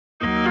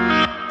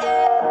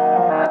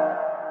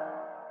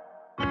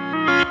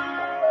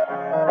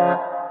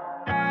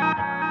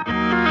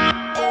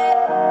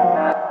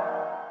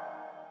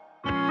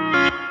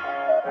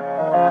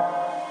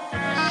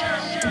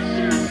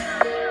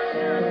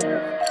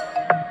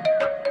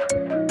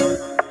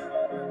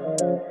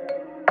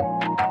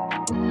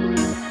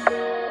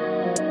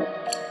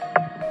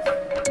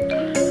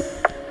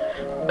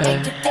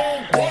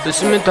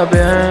Decime está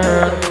bien,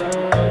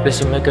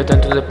 decime que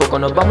dentro de poco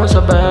nos vamos a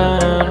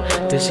ver.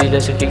 Decirle a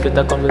ese gil que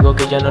está conmigo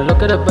que ya no lo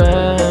quiere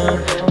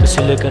ver.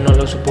 Decirle que no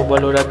lo supo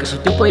valorar, que su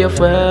tiempo ya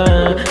fue,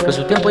 que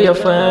su tiempo ya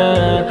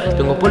fue.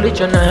 Tengo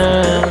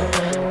polichones,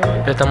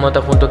 estamos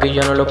tan juntos que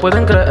ya no lo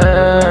pueden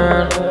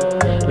creer.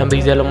 La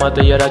envidia lo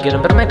mata y ahora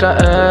quieren verme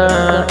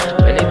caer.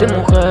 Venite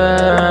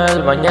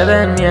mujer, baña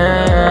de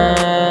miel,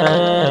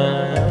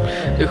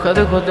 deja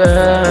de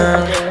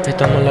joder.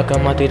 Estamos en la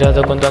cama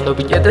tirados contando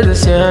billetes de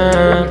 100.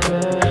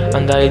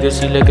 Anda y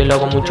decirle que lo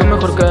hago mucho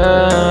mejor que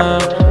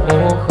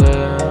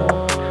mujer.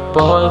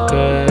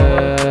 Porque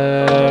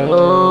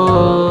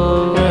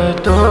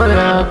estoy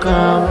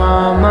acá,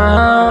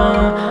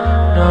 mamá.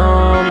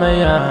 No me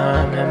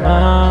llame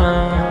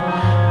más.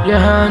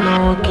 Ya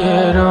no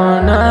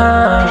quiero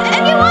nada.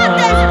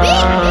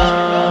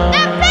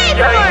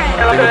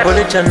 Tengo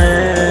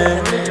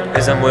polichones,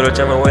 esa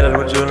morocha me huele al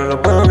bolso, yo no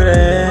lo puedo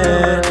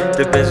creer.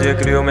 Te pienso y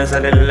escribo, me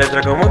sale la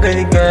letra como que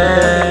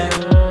dije.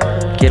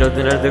 Quiero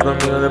tenerte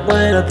conmigo después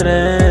de las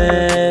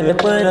 3,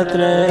 después de las 3,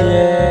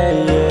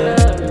 yeah.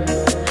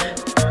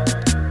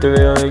 Te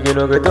veo y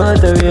quiero que todo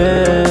esté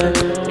bien.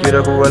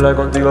 Quiero jugarla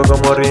contigo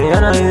como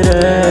Rihanna y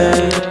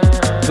Drake.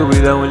 Tu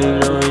vida es un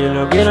libro y yo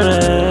lo quiero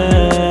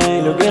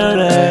leer, lo quiero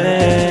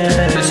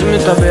leer. Decime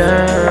está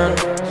bien,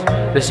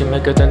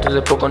 decime que dentro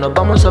de poco nos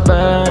vamos a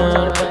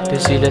ver.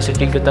 Decirle a ese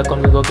gil que está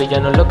conmigo que ya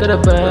no lo quiere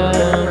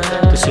ver.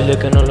 Decirle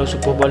que no lo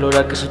supo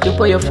valorar, que su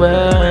tiempo ya fue,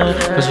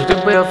 que su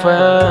tiempo ya fue.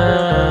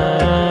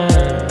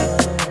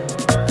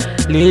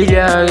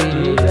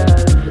 Yagi,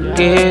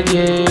 que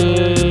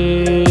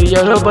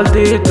ya lo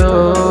partí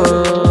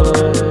todo.